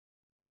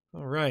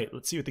All right,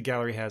 let's see what the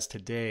gallery has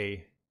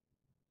today.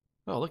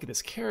 Oh, look at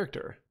this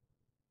character.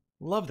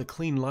 Love the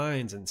clean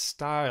lines and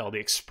style, the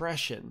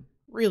expression.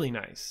 Really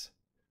nice.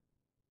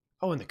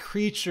 Oh, and the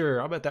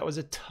creature. I bet that was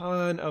a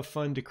ton of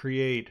fun to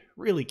create.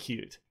 Really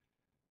cute.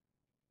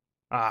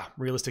 Ah,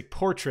 realistic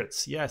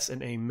portraits. Yes,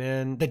 and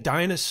amen. The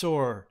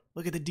dinosaur.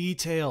 Look at the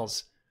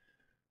details.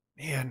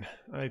 Man,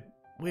 I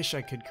wish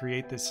I could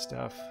create this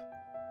stuff.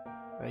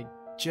 I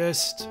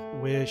just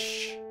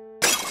wish...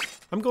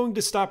 I'm going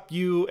to stop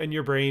you and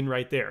your brain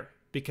right there,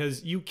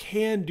 because you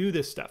can do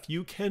this stuff.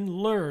 You can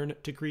learn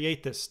to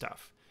create this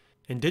stuff.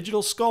 And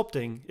digital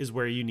sculpting is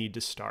where you need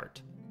to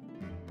start.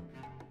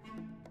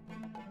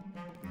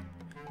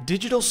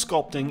 Digital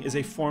sculpting is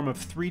a form of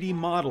 3D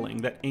modeling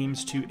that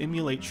aims to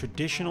emulate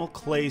traditional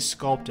clay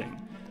sculpting.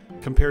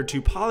 Compared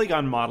to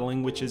polygon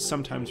modeling, which is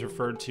sometimes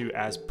referred to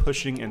as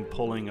pushing and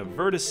pulling of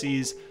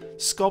vertices,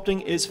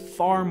 sculpting is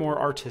far more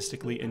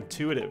artistically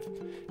intuitive,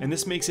 and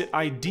this makes it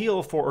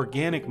ideal for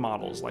organic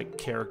models like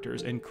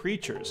characters and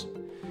creatures.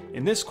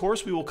 In this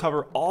course, we will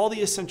cover all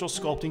the essential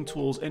sculpting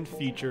tools and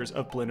features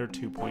of Blender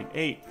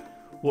 2.8.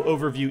 We'll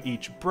overview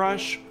each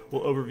brush,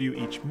 we'll overview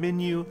each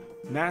menu,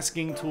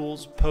 masking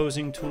tools,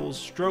 posing tools,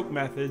 stroke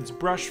methods,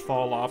 brush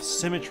fall-offs,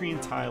 symmetry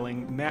and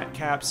tiling, matte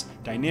caps,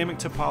 dynamic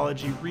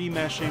topology,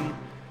 remeshing.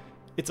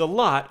 It's a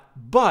lot,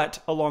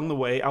 but along the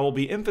way I will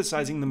be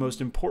emphasizing the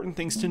most important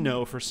things to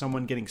know for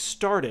someone getting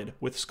started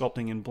with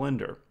sculpting in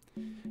Blender.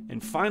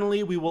 And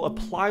finally, we will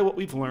apply what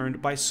we've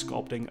learned by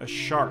sculpting a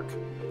shark,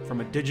 from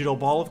a digital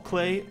ball of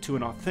clay to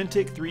an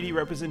authentic 3D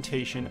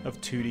representation of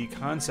 2D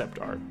concept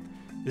art.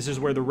 This is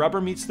where the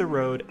rubber meets the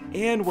road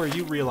and where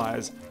you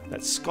realize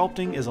that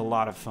sculpting is a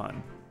lot of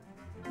fun.